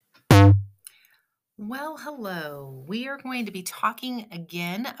Well, hello. We are going to be talking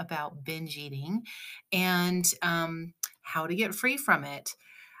again about binge eating and how to get free from it.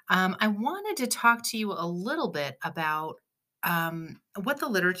 I wanted to talk to you a little bit about what the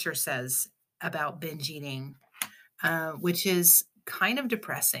literature says about binge eating, which is kind of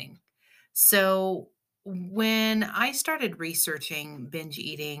depressing. So, when I started researching binge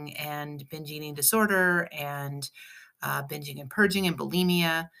eating and binge eating disorder and binging and purging and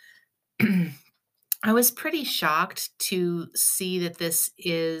bulimia, I was pretty shocked to see that this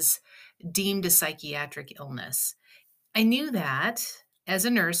is deemed a psychiatric illness. I knew that as a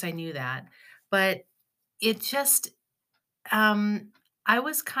nurse, I knew that, but it just, um, I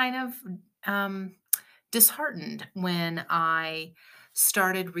was kind of um, disheartened when I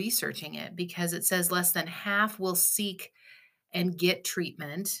started researching it because it says less than half will seek and get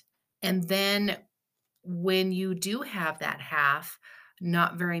treatment. And then when you do have that half,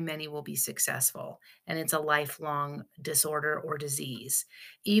 not very many will be successful, and it's a lifelong disorder or disease.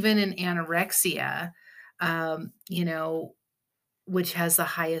 Even in anorexia, you know, which has the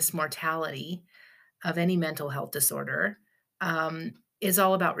highest mortality of any mental health disorder, is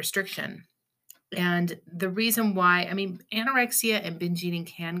all about restriction. And the reason why, I mean, anorexia and binge eating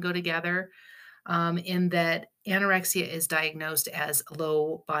can go together in that anorexia is diagnosed as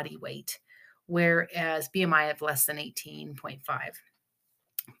low body weight, whereas BMI of less than 18.5.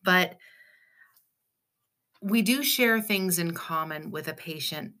 But we do share things in common with a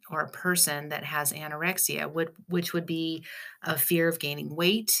patient or a person that has anorexia, which would be a fear of gaining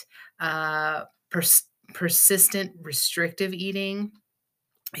weight, persistent restrictive eating,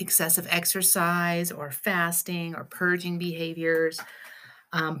 excessive exercise, or fasting, or purging behaviors,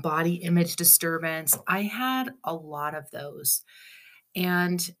 body image disturbance. I had a lot of those.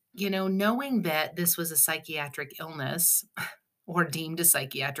 And, knowing that this was a psychiatric illness or deemed a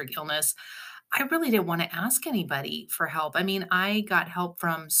psychiatric illness, I really didn't want to ask anybody for help. I mean, I got help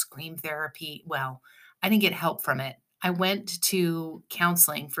from scream therapy. Well, I didn't get help from it. I went to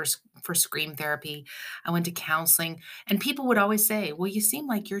counseling for scream therapy. I went to counseling, and people would always say, "Well, you seem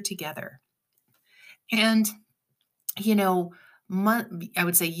like you're together." And you know, I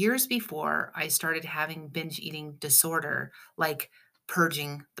would say years before I started having binge eating disorder, like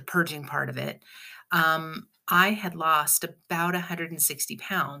the purging part of it, I had lost about 160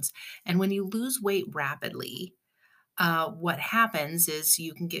 pounds. And when you lose weight rapidly, what happens is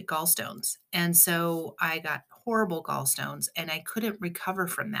you can get gallstones. And so I got horrible gallstones and I couldn't recover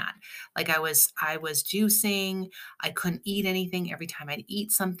from that. Like I was juicing, I couldn't eat anything. Every time I'd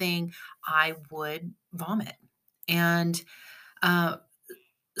eat something, I would vomit. And uh,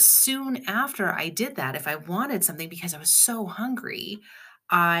 soon after I did that, if I wanted something because I was so hungry,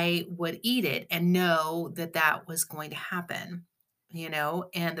 I would eat it and know that that was going to happen,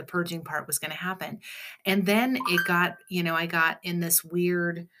 and the purging part was going to happen. And then I got in this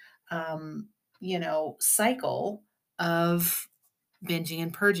weird, cycle of binging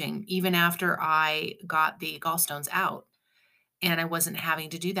and purging, even after I got the gallstones out and I wasn't having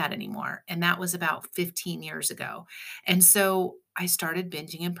to do that anymore. And that was about 15 years ago. And so I started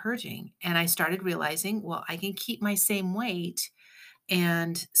binging and purging, and I started realizing, well, I can keep my same weight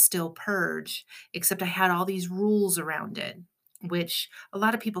and still purge, except I had all these rules around it, which a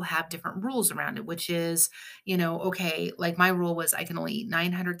lot of people have different rules around it, which is, okay, like my rule was I can only eat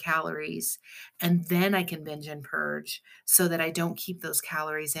 900 calories and then I can binge and purge so that I don't keep those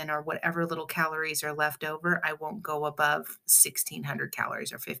calories in, or whatever little calories are left over. I won't go above 1600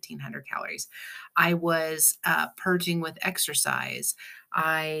 calories or 1500 calories. I was purging with exercise.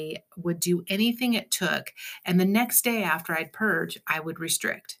 I would do anything it took, and the next day after I'd purge, I would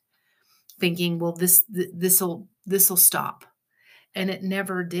restrict, thinking, "Well, this'll stop." And it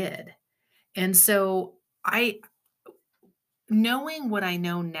never did. And so I knowing what I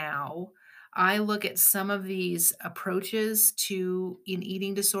know now, I look at some of these approaches to an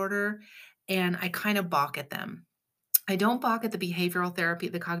eating disorder, and I kind of balk at them. I don't balk at the behavioral therapy,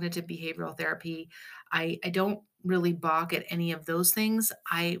 the cognitive behavioral therapy. I don't really balk at any of those things.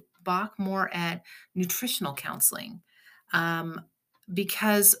 I balk more at nutritional counseling, um,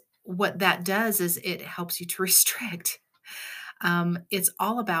 because what that does is it helps you to restrict. It's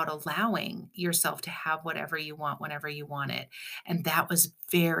all about allowing yourself to have whatever you want whenever you want it. And that was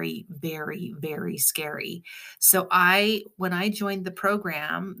very, very, very scary. So when I joined the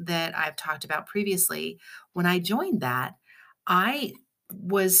program that I've talked about previously, when I joined that, I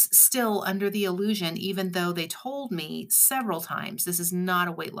was still under the illusion, even though they told me several times, this is not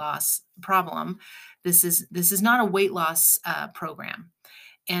a weight loss problem. This is not a weight loss program.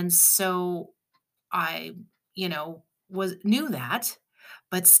 And so I, was knew that,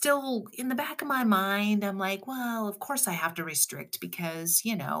 But still, in the back of my mind, I'm like, well, of course I have to restrict because,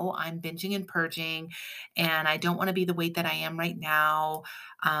 I'm binging and purging and I don't want to be the weight that I am right now.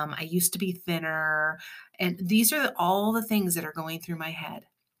 I used to be thinner. And these are all the things that are going through my head.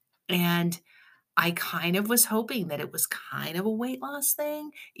 And I kind of was hoping that it was kind of a weight loss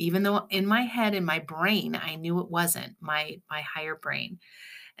thing, even though in my head, in my brain, I knew it wasn't my higher brain.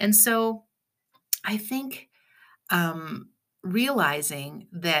 And so I think realizing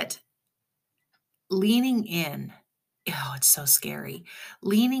that leaning in, oh, it's so scary.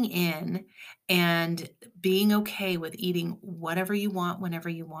 Leaning in and being okay with eating whatever you want, whenever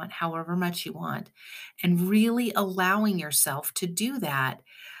you want, however much you want, and really allowing yourself to do that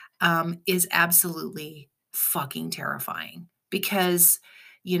is absolutely fucking terrifying because,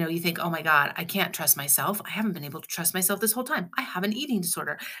 you think, oh my God, I can't trust myself. I haven't been able to trust myself this whole time. I have an eating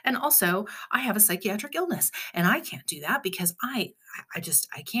disorder. And also, I have a psychiatric illness and I can't do that because I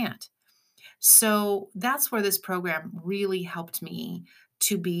can't. So that's where this program really helped me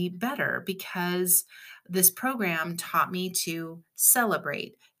to be better because this program taught me to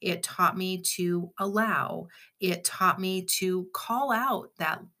celebrate. It taught me to allow. It taught me to call out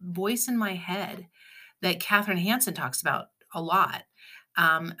that voice in my head that Catherine Hansen talks about a lot,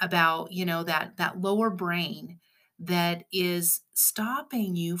 about, that lower brain that is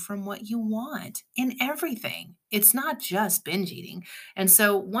stopping you from what you want in everything. It's not just binge eating. And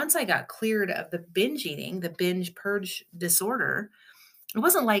so once I got cleared of the binge eating, the binge purge disorder, it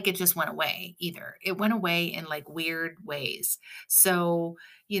wasn't like it just went away either. It went away in like weird ways. So,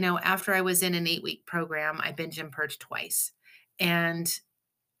 after I was in an 8-week program, I binge and purged twice. And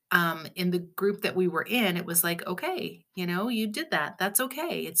in the group that we were in, it was like, okay, you did that. That's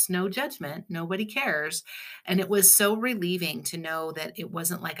okay. It's no judgment. Nobody cares. And it was so relieving to know that it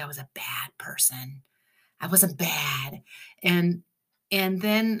wasn't like I was a bad person. I wasn't bad. And and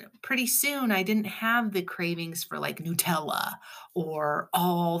then pretty soon I didn't have the cravings for like Nutella or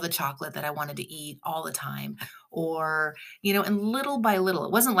all the chocolate that I wanted to eat all the time. Or, and little by little,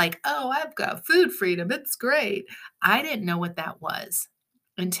 it wasn't like, oh, I've got food freedom. It's great. I didn't know what that was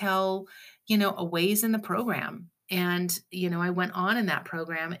until, a ways in the program. And, I went on in that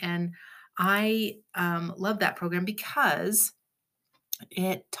program and I love that program because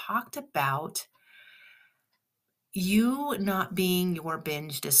it talked about you not being your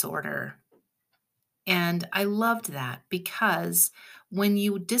binge disorder. And I loved that because when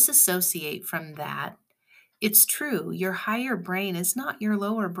you disassociate from that, it's true. Your higher brain is not your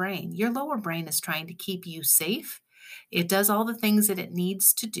lower brain. Your lower brain is trying to keep you safe. It does all the things that it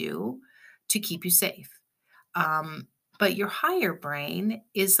needs to do to keep you safe. Um, but your higher brain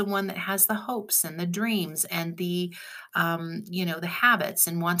is the one that has the hopes and the dreams and the habits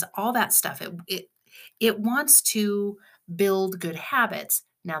and wants all that stuff. It wants to build good habits.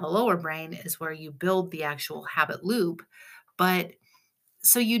 Now, the lower brain is where you build the actual habit loop, but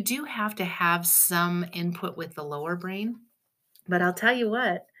so you do have to have some input with the lower brain. But I'll tell you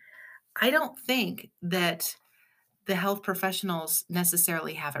what, I don't think that the health professionals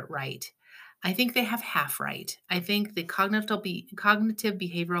necessarily have it right. I think they have half right. I think the cognitive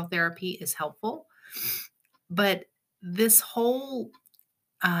behavioral therapy is helpful, but this whole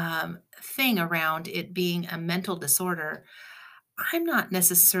thing around it being a mental disorder, I'm not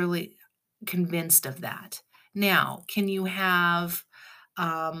necessarily convinced of that. Now, can you have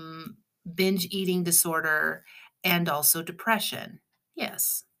um, binge eating disorder and also depression?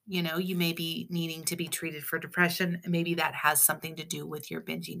 Yes. You may be needing to be treated for depression. Maybe that has something to do with your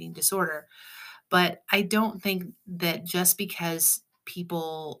binge eating disorder. But I don't think that just because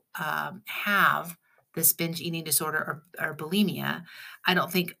people have this binge eating disorder or bulimia, I don't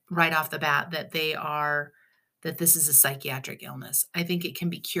think right off the bat that this is a psychiatric illness. I think it can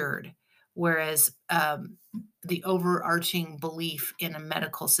be cured. Whereas the overarching belief in a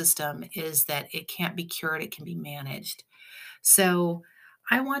medical system is that it can't be cured, it can be managed. So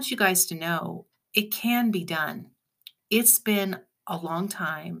I want you guys to know it can be done. It's been a long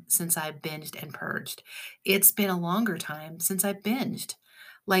time since I binged and purged. It's been a longer time since I binged.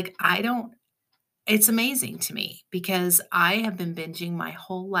 Like, I don't it's amazing to me because I have been binging my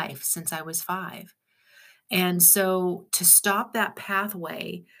whole life since I was 5. And so to stop that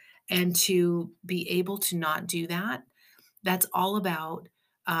pathway and to be able to not do that, that's all about,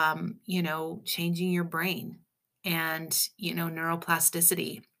 changing your brain and,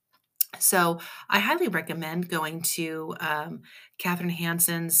 neuroplasticity. So I highly recommend going to Catherine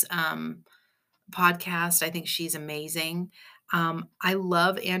Hansen's podcast. I think she's amazing. I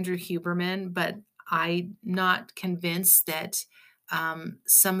love Andrew Huberman, but I'm not convinced that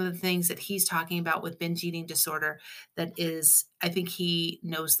some of the things that he's talking about with binge eating disorder that is, I think he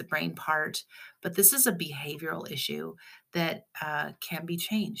knows the brain part, but this is a behavioral issue that can be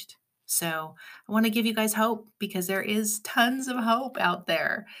changed. So I want to give you guys hope because there is tons of hope out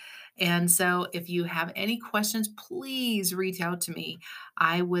there. And so if you have any questions, please reach out to me.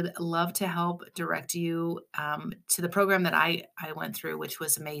 I would love to help direct you to the program that I went through, which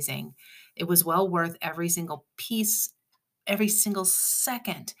was amazing. It was well worth every single piece, every single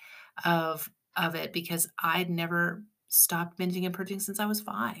second of it because I'd never stopped binging and purging since I was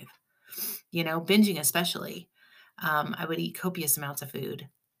 5. Binging especially. I would eat copious amounts of food.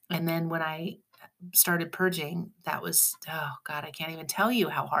 And then when I started purging, that was, oh God, I can't even tell you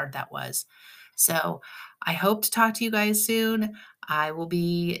how hard that was. So I hope to talk to you guys soon. I will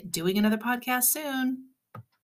be doing another podcast soon.